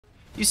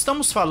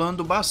Estamos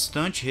falando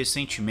bastante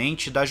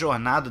recentemente da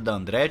jornada da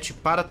Andretti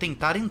para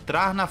tentar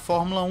entrar na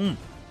Fórmula 1.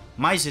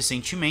 Mais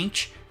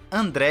recentemente,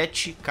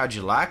 Andretti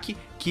Cadillac,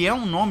 que é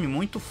um nome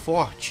muito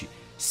forte.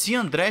 Se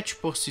Andretti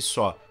por si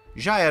só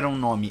já era um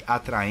nome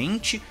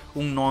atraente,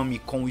 um nome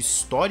com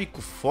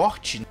histórico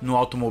forte no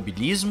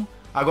automobilismo,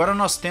 agora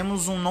nós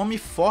temos um nome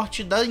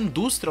forte da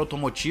indústria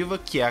automotiva,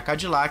 que é a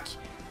Cadillac,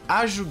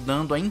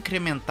 ajudando a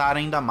incrementar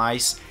ainda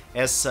mais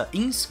essa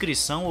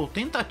inscrição ou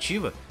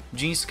tentativa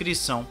de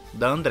inscrição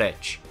da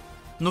Andretti.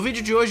 No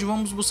vídeo de hoje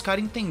vamos buscar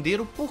entender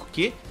o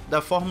porquê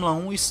da Fórmula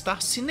 1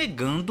 estar se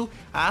negando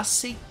a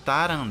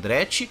aceitar a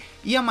Andretti,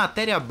 e a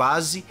matéria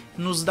base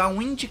nos dá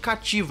um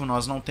indicativo.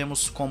 Nós não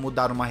temos como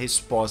dar uma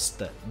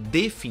resposta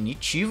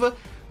definitiva,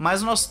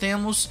 mas nós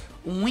temos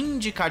um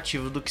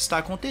indicativo do que está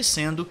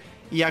acontecendo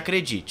e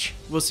acredite,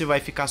 você vai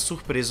ficar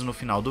surpreso no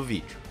final do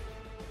vídeo.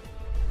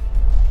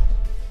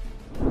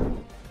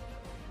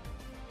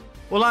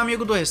 Olá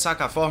amigo do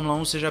Ressaca Fórmula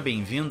 1, seja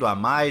bem-vindo a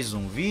mais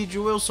um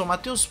vídeo. Eu sou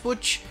Matheus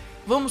Pucci.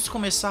 Vamos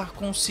começar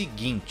com o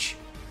seguinte: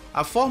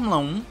 a Fórmula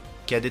 1,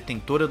 que é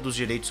detentora dos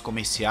direitos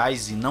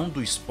comerciais e não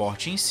do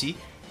esporte em si,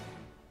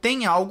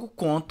 tem algo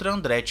contra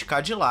Andretti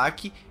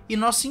Cadillac e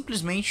nós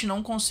simplesmente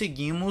não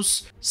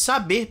conseguimos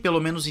saber,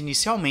 pelo menos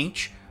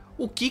inicialmente,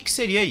 o que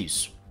seria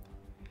isso.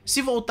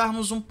 Se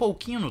voltarmos um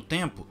pouquinho no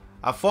tempo,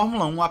 a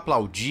Fórmula 1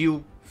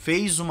 aplaudiu,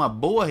 fez uma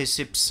boa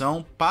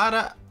recepção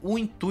para o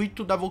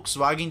intuito da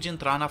Volkswagen de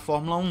entrar na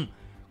Fórmula 1,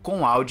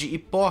 com Audi e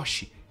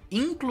Porsche.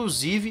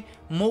 Inclusive,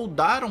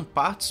 moldaram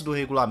partes do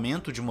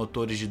regulamento de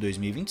motores de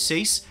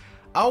 2026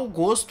 ao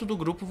gosto do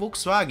grupo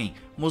Volkswagen,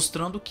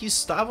 mostrando que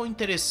estavam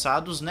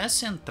interessados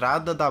nessa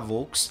entrada da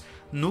Volks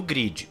no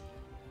grid.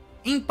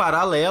 Em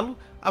paralelo,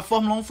 a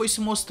Fórmula 1 foi se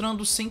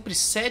mostrando sempre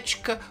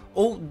cética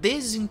ou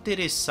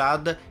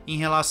desinteressada em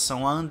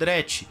relação à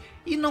Andretti,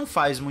 e não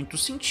faz muito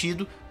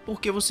sentido,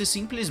 porque você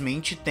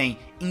simplesmente tem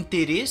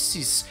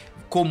interesses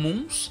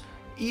comuns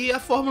e a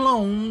Fórmula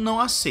 1 não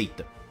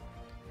aceita.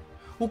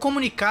 O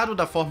comunicado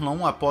da Fórmula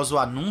 1 após o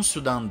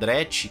anúncio da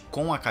Andretti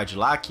com a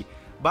Cadillac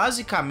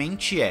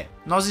basicamente é: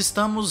 nós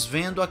estamos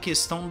vendo a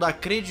questão da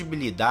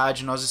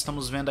credibilidade, nós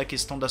estamos vendo a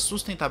questão da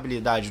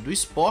sustentabilidade do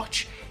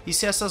esporte e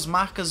se essas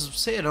marcas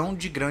serão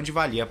de grande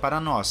valia para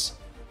nós.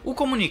 O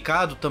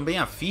comunicado também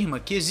afirma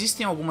que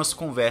existem algumas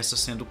conversas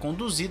sendo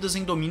conduzidas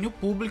em domínio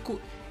público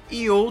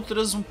e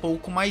outras um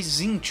pouco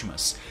mais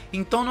íntimas.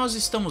 Então nós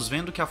estamos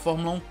vendo que a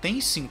Fórmula 1 tem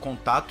sim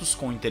contatos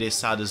com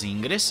interessadas em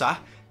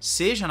ingressar,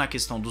 seja na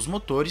questão dos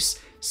motores,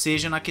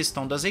 seja na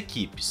questão das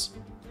equipes.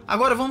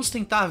 Agora vamos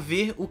tentar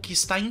ver o que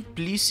está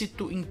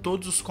implícito em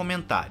todos os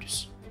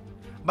comentários.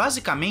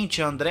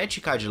 Basicamente, a Andretti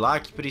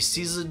Cadillac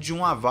precisa de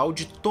um aval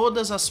de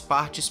todas as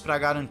partes para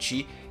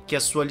garantir que a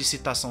sua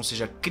licitação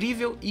seja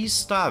crível e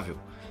estável.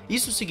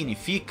 Isso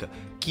significa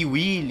que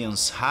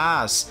Williams,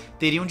 Haas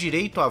teriam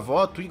direito a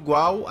voto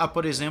igual a,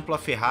 por exemplo, a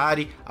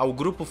Ferrari, ao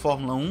grupo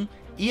Fórmula 1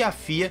 e a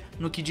FIA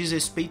no que diz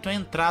respeito à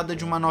entrada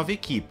de uma nova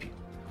equipe.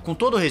 Com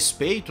todo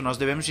respeito, nós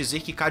devemos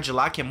dizer que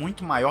Cadillac é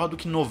muito maior do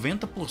que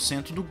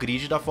 90% do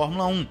grid da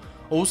Fórmula 1,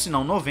 ou se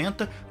não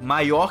 90%,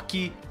 maior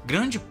que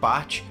grande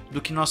parte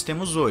do que nós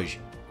temos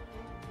hoje.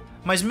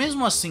 Mas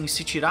mesmo assim,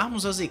 se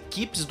tirarmos as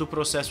equipes do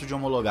processo de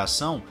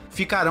homologação,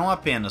 ficarão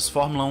apenas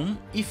Fórmula 1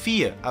 e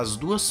FIA, as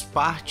duas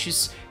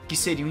partes que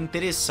seriam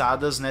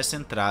interessadas nessa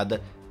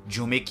entrada de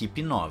uma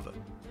equipe nova.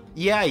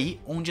 E é aí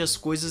onde as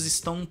coisas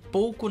estão um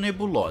pouco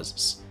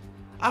nebulosas.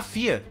 A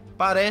FIA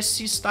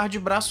parece estar de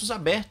braços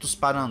abertos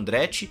para a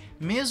Andretti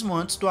mesmo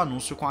antes do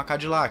anúncio com a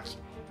Cadillac.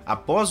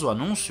 Após o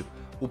anúncio,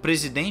 o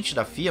presidente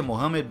da FIA,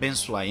 Mohammed Ben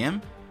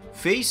Sulayem,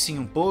 fez sim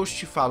um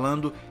post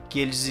falando que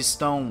eles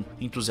estão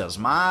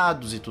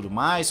entusiasmados e tudo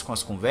mais com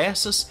as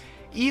conversas,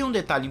 e um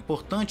detalhe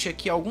importante é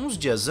que alguns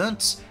dias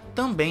antes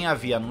também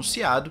havia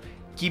anunciado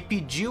que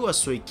pediu à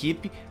sua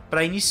equipe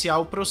para iniciar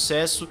o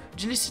processo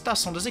de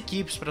licitação das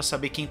equipes, para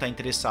saber quem está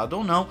interessado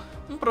ou não,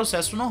 um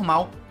processo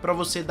normal para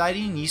você dar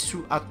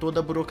início a toda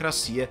a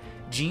burocracia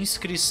de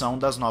inscrição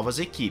das novas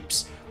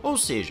equipes. Ou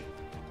seja,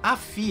 a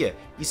FIA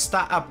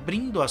está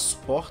abrindo as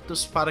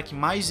portas para que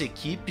mais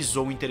equipes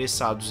ou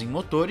interessados em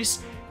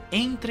motores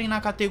entrem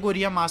na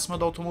categoria máxima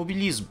do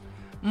automobilismo.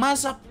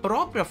 Mas a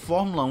própria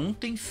Fórmula 1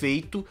 tem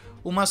feito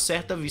uma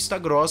certa vista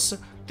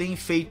grossa, tem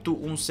feito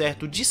um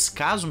certo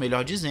descaso,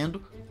 melhor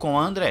dizendo, com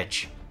a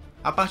Andretti.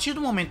 A partir do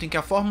momento em que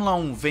a Fórmula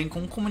 1 vem com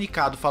um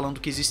comunicado falando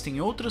que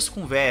existem outras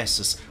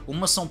conversas,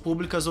 umas são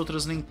públicas,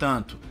 outras nem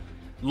tanto,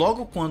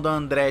 logo quando a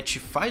Andretti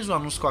faz o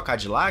anúncio com a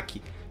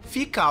Cadillac,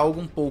 fica algo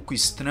um pouco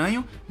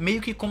estranho, meio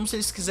que como se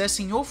eles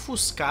quisessem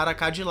ofuscar a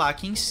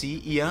Cadillac em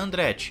si e a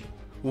Andretti.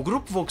 O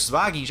grupo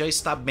Volkswagen já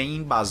está bem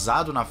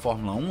embasado na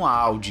Fórmula 1, a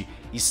Audi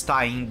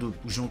está indo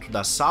junto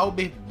da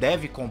Sauber,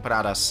 deve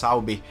comprar a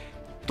Sauber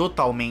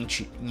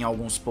totalmente em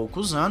alguns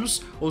poucos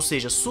anos, ou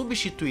seja,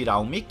 substituirá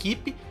uma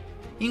equipe,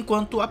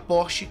 enquanto a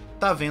Porsche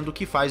está vendo o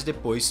que faz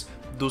depois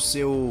do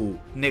seu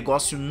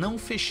negócio não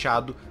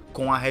fechado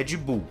com a Red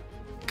Bull.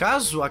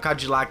 Caso a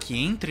Cadillac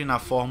entre na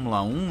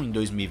Fórmula 1 em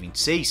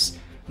 2026,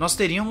 nós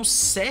teríamos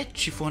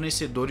 7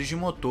 fornecedores de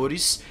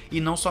motores e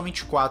não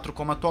somente 4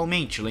 como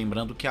atualmente,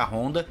 lembrando que a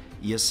Honda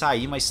ia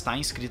sair, mas está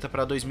inscrita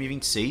para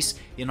 2026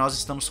 e nós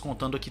estamos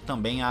contando aqui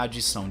também a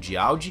adição de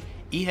Audi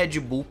e Red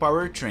Bull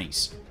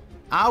Powertrains.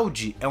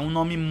 Audi é um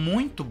nome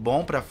muito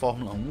bom para a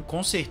Fórmula 1,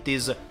 com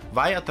certeza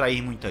vai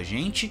atrair muita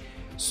gente,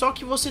 só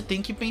que você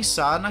tem que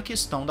pensar na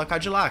questão da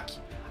Cadillac.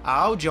 A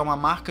Audi é uma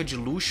marca de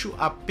luxo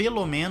há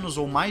pelo menos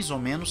ou mais ou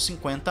menos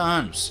 50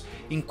 anos,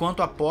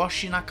 enquanto a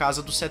Porsche na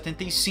casa dos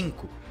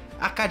 75.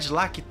 A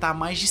Cadillac está há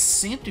mais de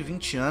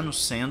 120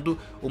 anos sendo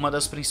uma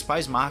das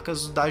principais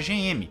marcas da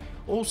GM,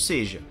 ou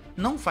seja,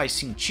 não faz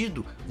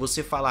sentido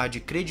você falar de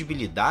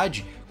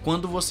credibilidade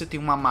quando você tem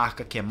uma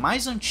marca que é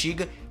mais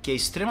antiga, que é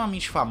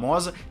extremamente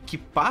famosa, que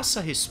passa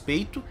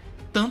respeito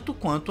tanto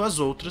quanto as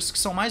outras que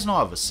são mais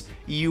novas,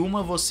 e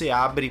uma você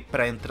abre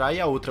para entrar e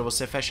a outra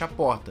você fecha a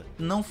porta.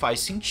 Não faz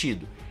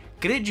sentido.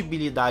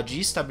 Credibilidade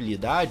e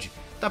estabilidade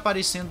tá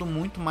parecendo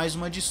muito mais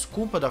uma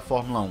desculpa da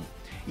Fórmula 1.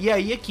 E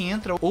aí é que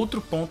entra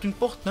outro ponto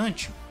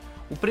importante.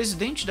 O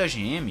presidente da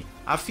GM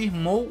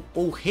afirmou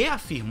ou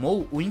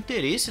reafirmou o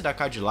interesse da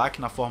Cadillac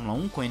na Fórmula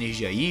 1 com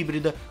energia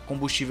híbrida,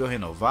 combustível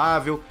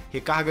renovável,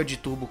 recarga de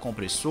turbo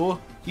compressor,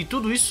 e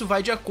tudo isso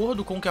vai de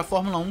acordo com o que a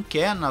Fórmula 1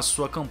 quer na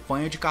sua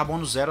campanha de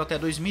carbono zero até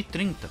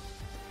 2030.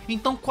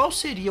 Então qual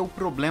seria o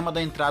problema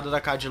da entrada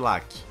da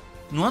Cadillac?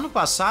 No ano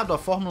passado a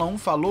Fórmula 1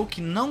 falou que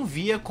não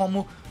via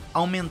como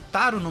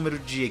aumentar o número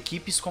de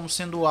equipes como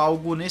sendo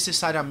algo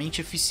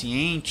necessariamente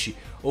eficiente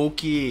ou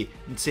que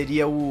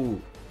seria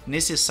o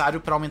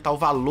necessário para aumentar o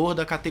valor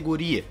da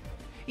categoria.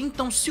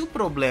 Então, se o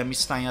problema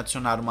está em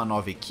adicionar uma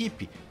nova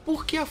equipe,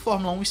 por que a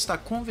Fórmula 1 está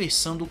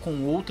conversando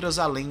com outras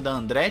além da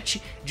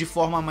Andretti de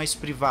forma mais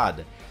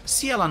privada?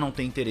 Se ela não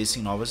tem interesse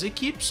em novas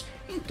equipes,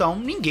 então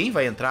ninguém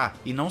vai entrar,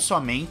 e não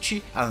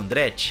somente a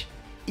Andretti.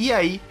 E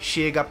aí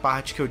chega a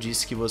parte que eu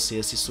disse que você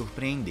ia se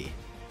surpreender.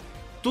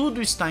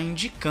 Tudo está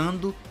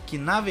indicando que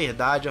na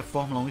verdade a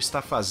Fórmula 1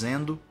 está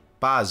fazendo,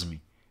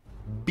 pasme,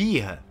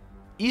 birra.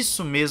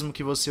 Isso mesmo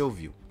que você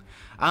ouviu.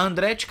 A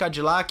Andretti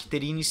Cadillac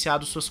teria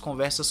iniciado suas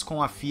conversas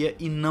com a FIA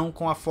e não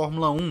com a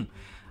Fórmula 1.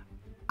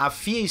 A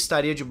FIA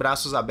estaria de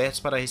braços abertos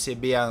para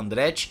receber a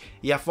Andretti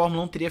e a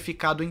Fórmula 1 teria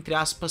ficado, entre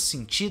aspas,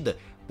 sentida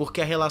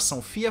porque a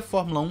relação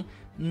FIA-Fórmula 1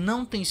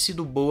 não tem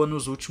sido boa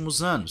nos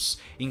últimos anos.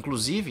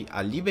 Inclusive,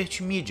 a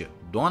Liberty Media,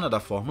 dona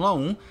da Fórmula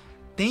 1,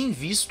 tem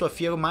visto a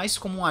FIA mais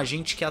como um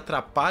agente que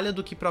atrapalha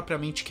do que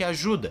propriamente que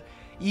ajuda.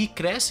 E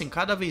crescem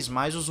cada vez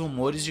mais os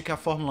rumores de que a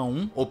Fórmula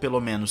 1, ou pelo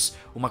menos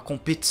uma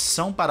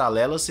competição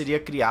paralela, seria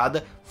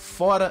criada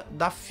fora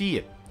da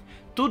FIA.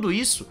 Tudo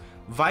isso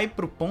vai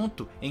para o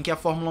ponto em que a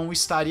Fórmula 1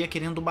 estaria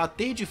querendo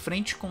bater de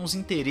frente com os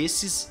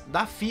interesses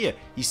da FIA.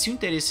 E se o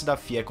interesse da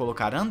FIA é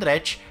colocar a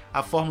Andretti,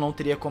 a Fórmula 1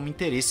 teria como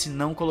interesse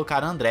não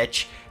colocar a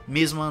Andretti,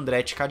 mesmo a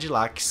Andretti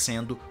Cadillac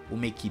sendo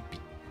uma equipe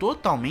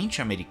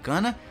totalmente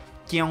americana,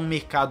 que é um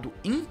mercado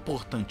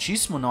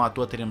importantíssimo, não à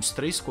toa teremos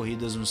 3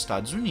 corridas nos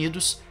Estados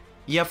Unidos,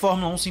 e a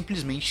Fórmula 1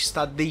 simplesmente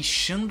está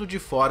deixando de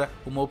fora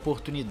uma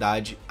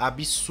oportunidade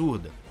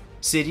absurda.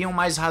 Seriam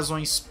mais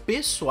razões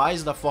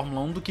pessoais da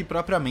Fórmula 1 do que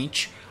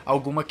propriamente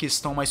alguma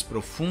questão mais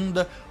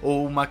profunda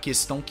ou uma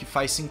questão que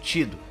faz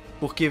sentido.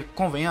 Porque,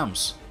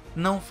 convenhamos,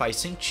 não faz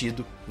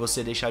sentido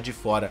você deixar de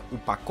fora o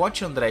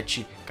pacote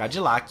Andretti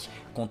Cadillac,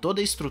 com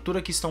toda a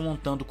estrutura que estão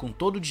montando, com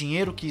todo o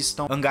dinheiro que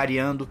estão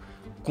angariando,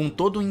 com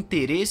todo o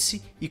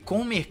interesse e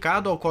com o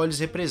mercado ao qual eles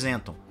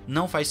representam.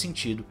 Não faz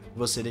sentido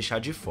você deixar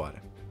de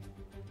fora.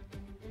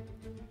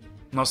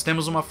 Nós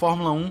temos uma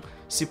Fórmula 1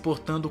 se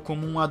portando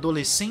como um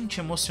adolescente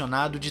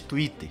emocionado de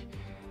Twitter.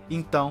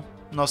 Então,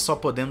 nós só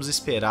podemos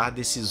esperar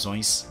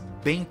decisões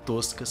bem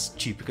toscas,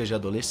 típicas de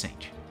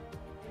adolescente.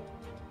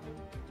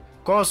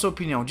 Qual a sua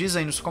opinião? Diz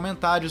aí nos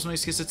comentários. Não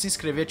esqueça de se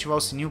inscrever e ativar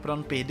o sininho para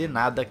não perder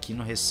nada aqui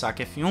no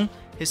Ressaca F1,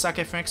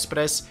 Ressaca F1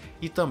 Express,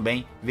 e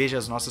também veja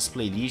as nossas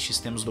playlists.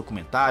 Temos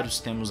documentários,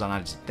 temos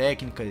análise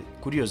técnica,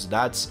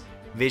 curiosidades.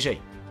 Veja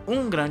aí.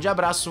 Um grande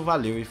abraço,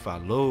 valeu e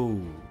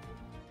falou!